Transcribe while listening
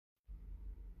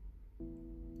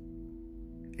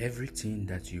everything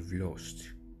that you've lost,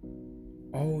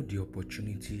 all the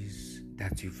opportunities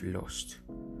that you've lost,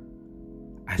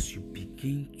 as you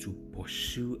begin to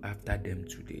pursue after them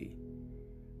today,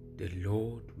 the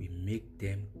Lord will make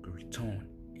them return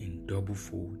in double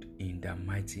fold in the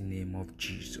mighty name of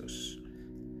Jesus.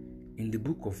 In the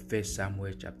book of 1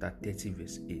 Samuel chapter 30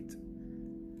 verse 8,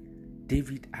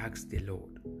 David asked the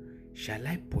Lord, "Shall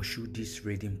I pursue this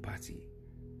raiding party?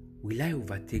 Will I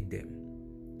overtake them?"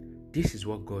 This is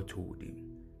what God told him,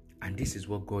 and this is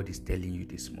what God is telling you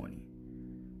this morning.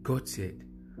 God said,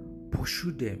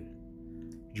 "Pursue them.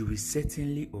 You will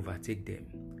certainly overtake them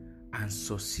and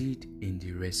succeed in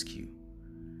the rescue."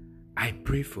 I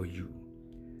pray for you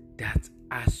that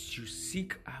as you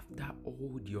seek after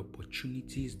all the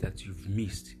opportunities that you've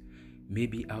missed,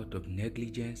 maybe out of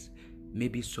negligence,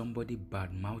 maybe somebody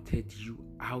bad-mouthed you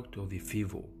out of a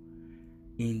favor,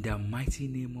 in the mighty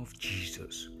name of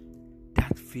Jesus,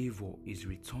 that favor is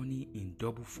returning in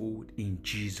double fold in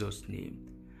Jesus' name.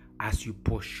 As you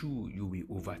pursue, you will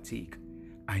overtake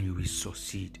and you will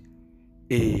succeed.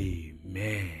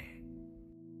 Amen.